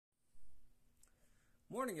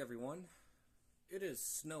Morning, everyone. It is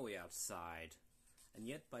snowy outside, and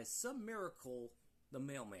yet by some miracle, the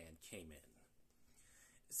mailman came in.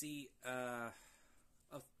 See, a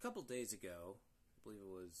couple days ago, I believe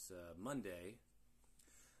it was Monday,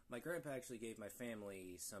 my grandpa actually gave my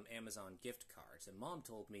family some Amazon gift cards, and Mom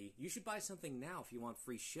told me, you should buy something now if you want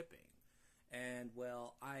free shipping. And,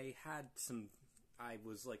 well, I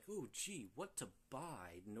was like, ooh, gee, what to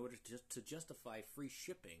buy in order to justify free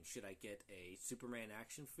shipping? Should I get a Superman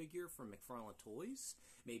action figure from McFarlane Toys?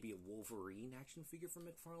 Maybe a Wolverine action figure from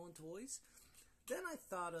McFarlane Toys? Then I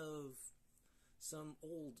thought of some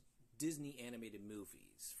old Disney animated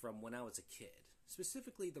movies from when I was a kid,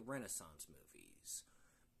 specifically the Renaissance movies,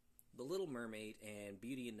 The Little Mermaid and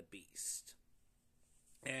Beauty and the Beast.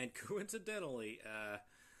 And coincidentally,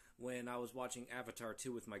 when I was watching Avatar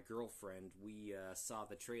 2 with my girlfriend, we saw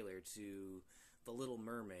the trailer to The Little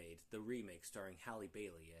Mermaid, the remake starring Halle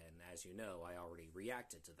Bailey, and as you know, I already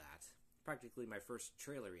reacted to that. Practically my first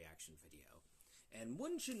trailer reaction video. And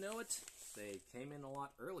wouldn't you know it, they came in a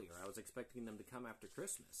lot earlier. I was expecting them to come after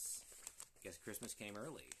Christmas. I guess Christmas came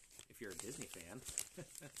early, if you're a Disney fan.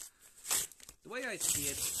 The way I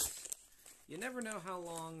see it, you never know how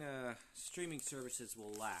long streaming services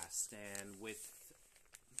will last, and with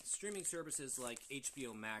streaming services like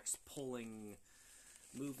HBO Max pulling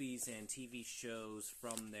movies and TV shows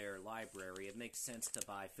from their library, it makes sense to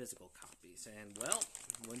buy physical copies. And, well,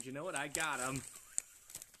 wouldn't you know it, I got them.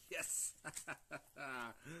 Yes!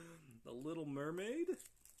 The Little Mermaid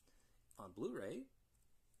on Blu-ray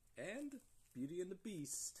and Beauty and the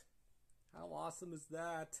Beast. How awesome is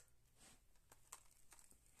that?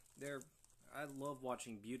 I love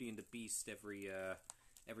watching Beauty and the Beast every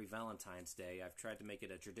Valentine's Day. I've tried to make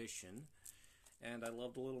it a tradition, and I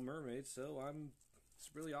love The Little Mermaid, so it's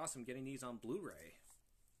really awesome getting these on Blu-ray.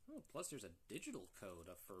 Oh, plus there's a digital code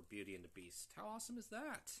for Beauty and the Beast. How awesome is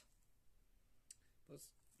that? Plus,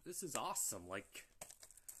 this is awesome. Like,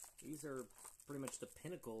 these are pretty much the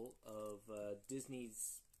pinnacle of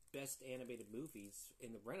Disney's best animated movies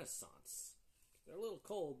in the Renaissance. They're a little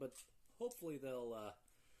cold, but hopefully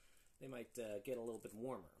they might get a little bit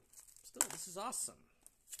warmer. Still, this is awesome.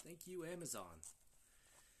 Thank you, Amazon.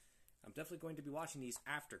 I'm definitely going to be watching these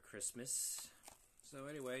after Christmas. So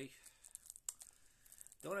anyway,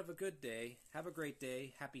 don't have a good day. Have a great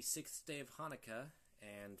day. Happy 6th day of Hanukkah.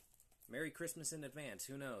 And Merry Christmas in advance.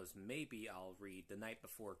 Who knows? Maybe I'll read The Night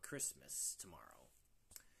Before Christmas tomorrow.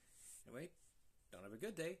 Anyway, don't have a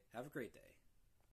good day. Have a great day.